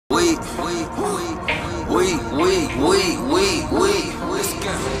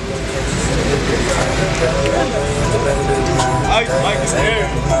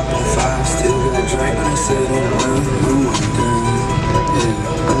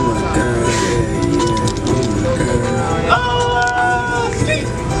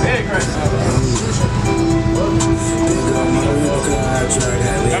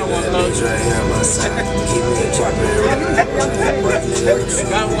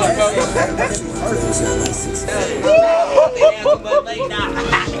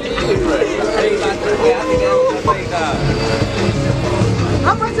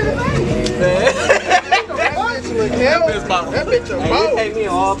How much did it make? That bitch a boat. Hey, me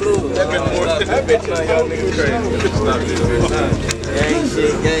all blue. That bitch a young nigga crazy.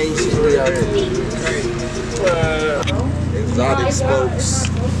 Gang shit, we out here. Exotic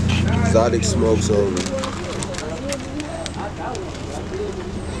smokes only.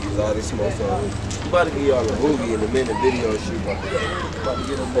 Exotic smokes only. I'm about to get y'all a movie in a minute, video shoot. About to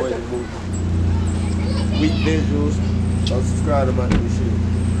get them boys a movie. WheatVisuals. Don't subscribe to my new shit.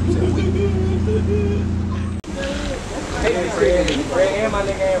 Hey, and my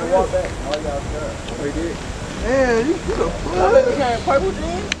nigga ain't walk back. Oh, y'all sure. We did. Man, you could have. Purple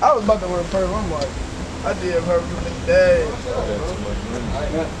jeans? I was about to wear purple. I'm like, I did purple in the day.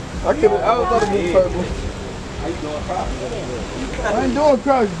 I was about to do purple. How you doing Crocs? I ain't doing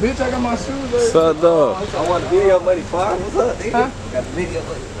Crocs, bitch. I got my shoes there. What's up, dog? I want video money, Fox. What's up, nigga? Huh? Got the video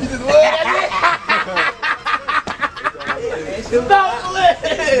money. You just what? Don't let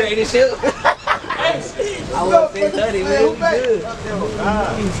it! Ready to shoot? I want 1030, man. We good.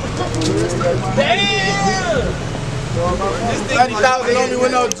 Damn! 30,000 on me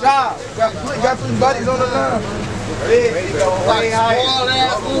with no job. Got 3 buddies on the line. They go way higher.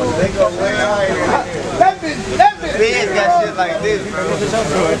 They go way higher. That bitch. Biz got shit like this, bro. Man,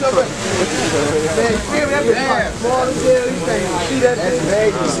 that bitch like small as hell. You can't see that shit. That's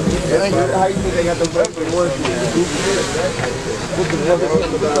Vegas. How you think they got the best for one shit?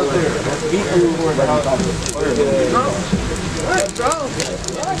 That's beat food for the house.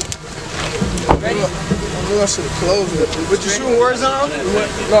 Ready? I should have closed it. What you shooting Warzone?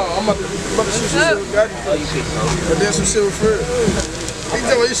 No, I'm about to shoot some shit with Gotti. But then some shit with Fred. You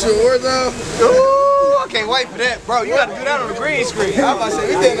tell me you shooting Warzone? Ooh, I can't wait for that, bro. You gotta do that on the green screen. I'm about to say,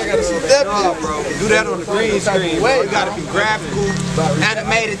 we think I gotta shoot that, bro. Do that on the green screen, bro. You gotta be graphical,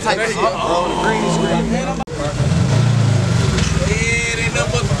 animated type shit, bro, on the green screen. Yeah, they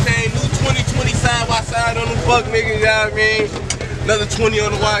nothing but some new 2020 side by side on them fuck niggas, you know what I mean? Another 20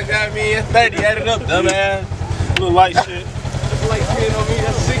 on the watch, you know what I mean? That's 30, add it up, dumbass. Little light shit. That's like 10 on me,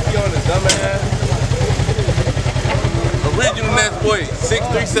 that's 60 on it, dumbass. Original Nest boy,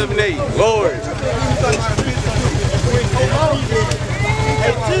 6378, Lord. I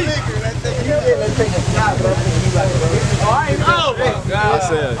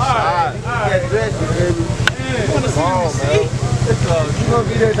said, shot. Come on, man. You gonna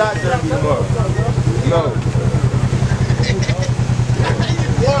be there, doctor, tomorrow. No.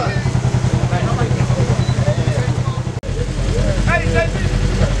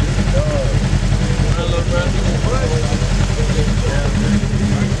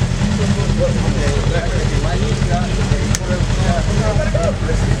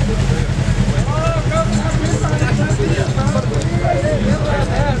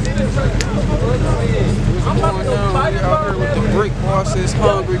 Bosses,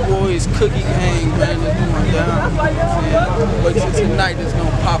 Hungry Boys, Cookie Gang, man, it's going down. But tonight it's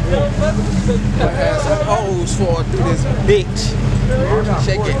gonna pop up. We'll have some hoes fall through this bitch.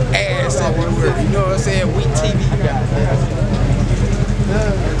 Shaking ass everywhere. You know what I'm saying? We TV.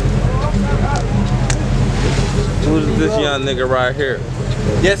 Who's this young nigga right here?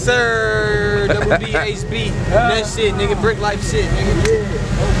 Yes, sir. WBHB. That shit, nigga. Brick life shit, nigga.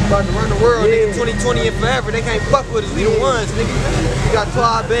 About to run the world, nigga. 2020 and forever. They can't fuck with us. We the ones, nigga. We got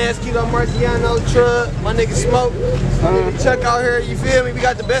 12 bands, Kilo Marciano, Truck, my nigga Smoke. Chuck out here, you feel me? We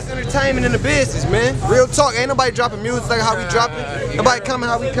got the best entertainment in the business, man. Real talk. Ain't nobody dropping music like how we dropping. Nobody coming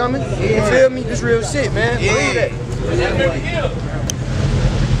how we coming. You feel me? This real shit, man. Believe that.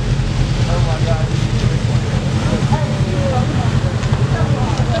 Oh my God.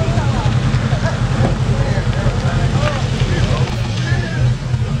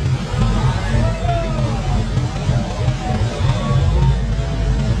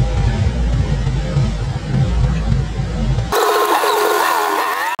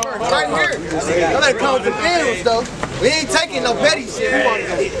 Right here. Y'all better come with the bills, though. We ain't taking no petty shit. We want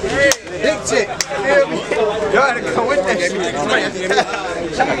big chick. Feel me? Y'all gotta come with that shit.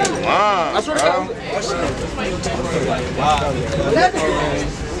 I swear to God.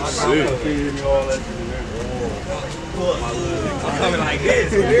 I'm coming like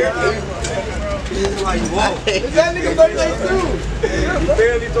this. Like, whoa. Is that nigga birthday too?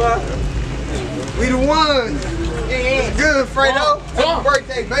 Barely thought. We the ones. It's good, Fredo. Happy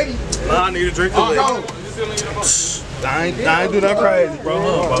birthday, baby. Nah, I need a drink to live. I ain't do that crazy, bro.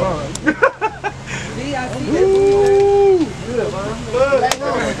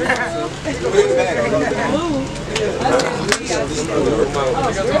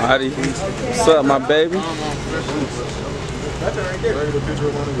 Howdy. What's up, my baby?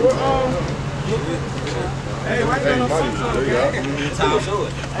 Hey, money. There you go.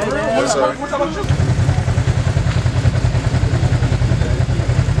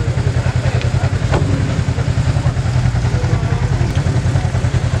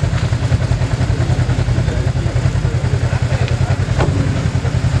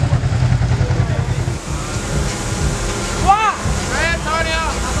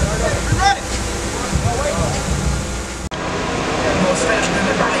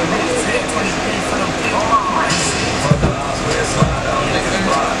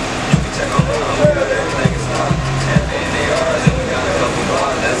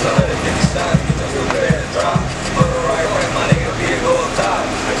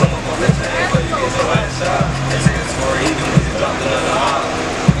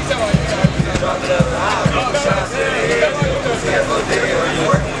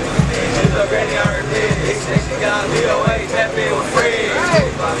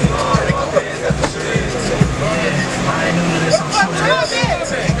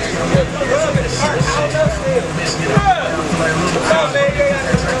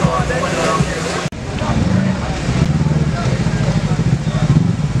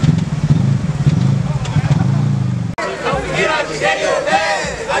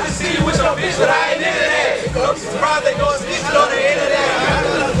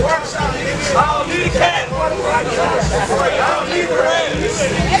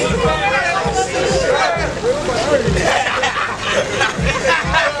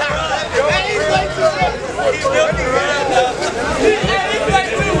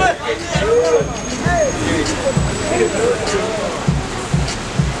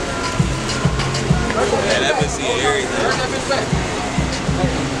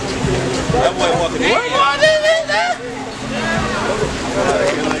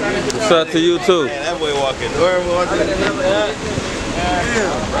 What's up to you too? Man, that boy walking.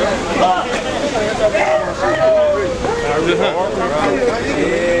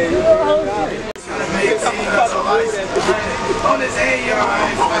 On his head, y'all.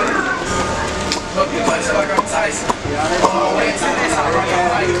 Looking much like I'm Tyson. All the way to the top,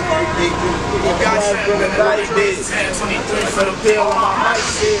 right? Got something in the night, bitch. 1023 for the bill on my mic.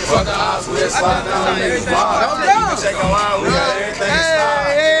 Fuck the odds, we'll slide down the niggas' bar. You can check a line, we got everything in stock.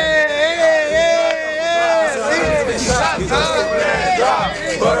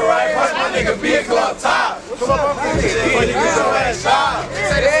 For the right price, my nigga vehicle up top. Come on, we just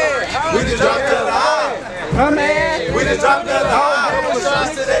dropped the line. We just dropped the line.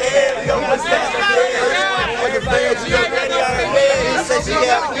 Shots to the head, we gon' put stats in the head. Nigga fans, you ready on her bed. He said she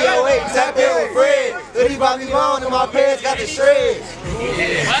got POA, tap in with Fred. Hoodie bought me long and my pants got the shreds.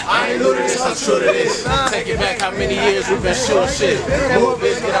 I ain't new to this, I'm true to this. Take it back how many years we've been shooting shit. Move,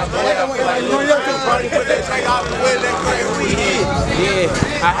 bitch, get out the way. I feel like New York is running, put that drink out the way, that crazy we hit. Yeah,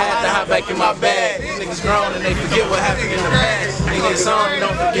 I had to hop back in my bag. These niggas grown and they forget what happened in the past. Niggas on,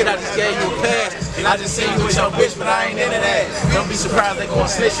 don't forget I just gave you a pass. I just seen you with your bitch, but I ain't into that. Don't be surprised they gon'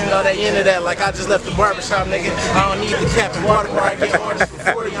 snitch, you know they into that. Like I just left the barbershop, nigga. I don't need the cap and water where I get orders for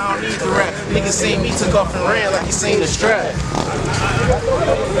 40, I don't need the rap. Niggas seen me, took off and ran like he seen the strap.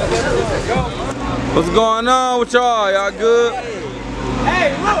 What's going on with y'all? Y'all good?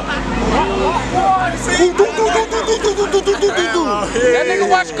 Hey, look! That nigga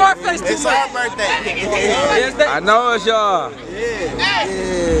watch Scarface too much. It's our birthday. Yes, they- I know it's y'all. Twins.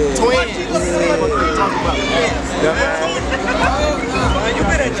 You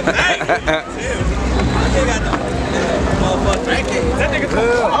been at the bank. That nigga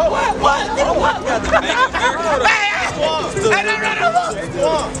cool. Oh, what? Got the bank. Hey, no.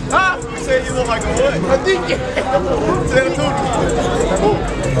 Huh? You said you look like a what? A DJ. Say the truth.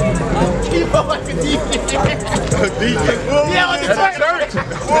 You look like a DJ. A DJ. Yeah, on the church.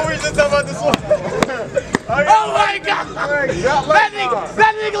 What were you just talking about this one? Oh my God!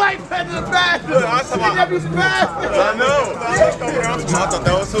 That nigga like petting the bastard. I was talking about. Bastard. I know. I thought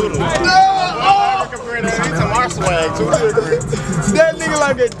that was Hoodoo. No! Oh! wearing that. He's some our swag too. That nigga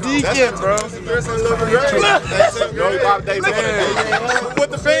like a deacon, bro. Yo, he popped they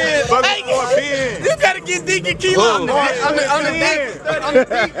with the fans. Hey, You gotta get Deacon Kilo. Whoa. On the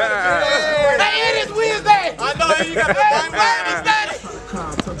deck. Hey, it is Wednesday. I know you got the Bible study.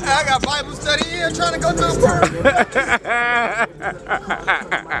 I got Bible study here trying to go to a party.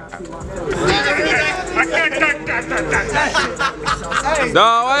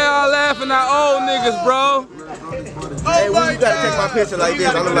 Dog, why y'all laughing at old niggas, bro? Hey, when you gotta take my picture like this,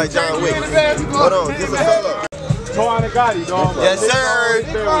 I look like John Wick. Hold on, this is a solo. Yes, sir.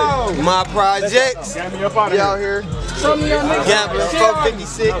 My projects. We out here. Gambling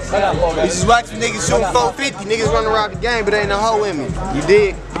 456. This is watching niggas shooting 450. Niggas running around the game, but ain't no hoe in me. You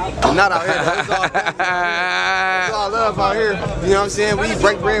dig? I'm not out here. It's all love out here. You know what I'm saying? We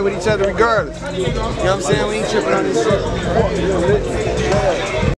break bread with each other regardless. You know what I'm saying? We ain't tripping on this shit.